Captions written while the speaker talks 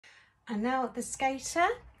And now the skater.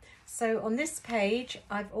 So on this page,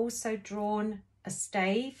 I've also drawn a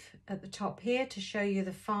stave at the top here to show you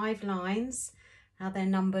the 5 lines, how they're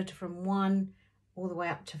numbered from 1 all the way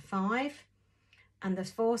up to 5. And the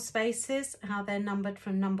 4 spaces, how they're numbered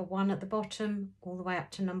from number 1 at the bottom all the way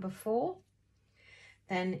up to number 4.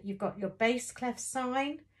 Then you've got your bass clef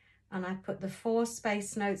sign, and I put the 4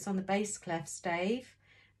 space notes on the bass clef stave,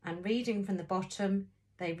 and reading from the bottom,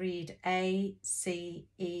 they read A, C,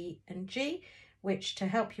 E and G, which, to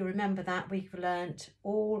help you remember that, we've learnt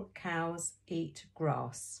all cows eat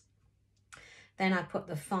grass. Then I put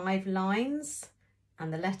the 5 lines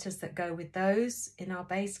and the letters that go with those in our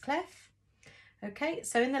bass clef. Okay,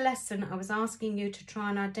 so in the lesson, I was asking you to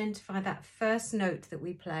try and identify that first note that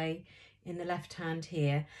we play in the left hand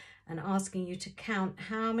here, and asking you to count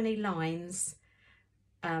how many lines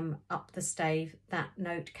up the stave that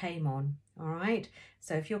note came on. All right,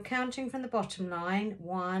 so if you're counting from the bottom line,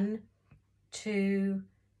 1, 2,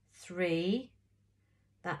 3,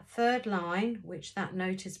 that third line, which that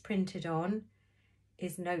note is printed on,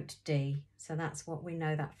 is note D. So that's what we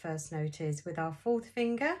know that first note is with our 4th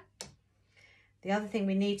finger. The other thing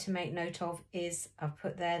we need to make note of is I've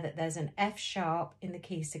put there that there's an F sharp in the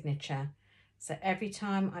key signature. So every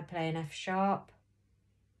time I play an F sharp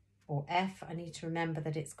or F, I need to remember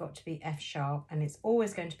that it's got to be F sharp, and it's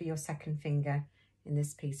always going to be your 2nd finger in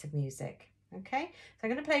this piece of music. Okay, so I'm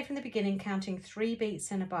going to play from the beginning, counting 3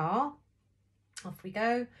 beats in a bar. Off we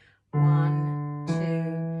go. 1,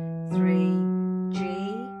 2, 3, G,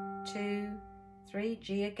 2, 3,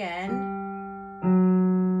 G again,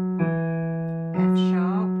 F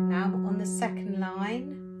sharp. Now on the 2nd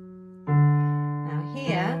line. Now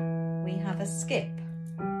here we have a skip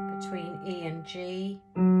between E and G,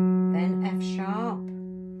 then F sharp,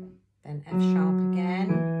 then F sharp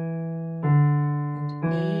again, and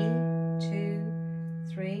E,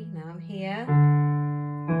 2, 3. Now I'm here,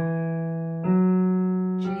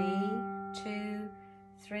 G, 2,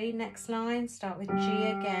 3. Next line, start with G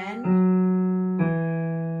again,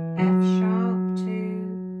 F sharp,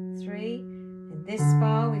 2, 3. In this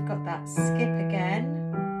bar, we've got that skip again,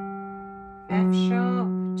 F sharp,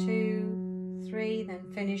 2, 3, then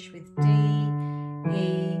finish with D,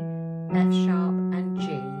 E, F sharp,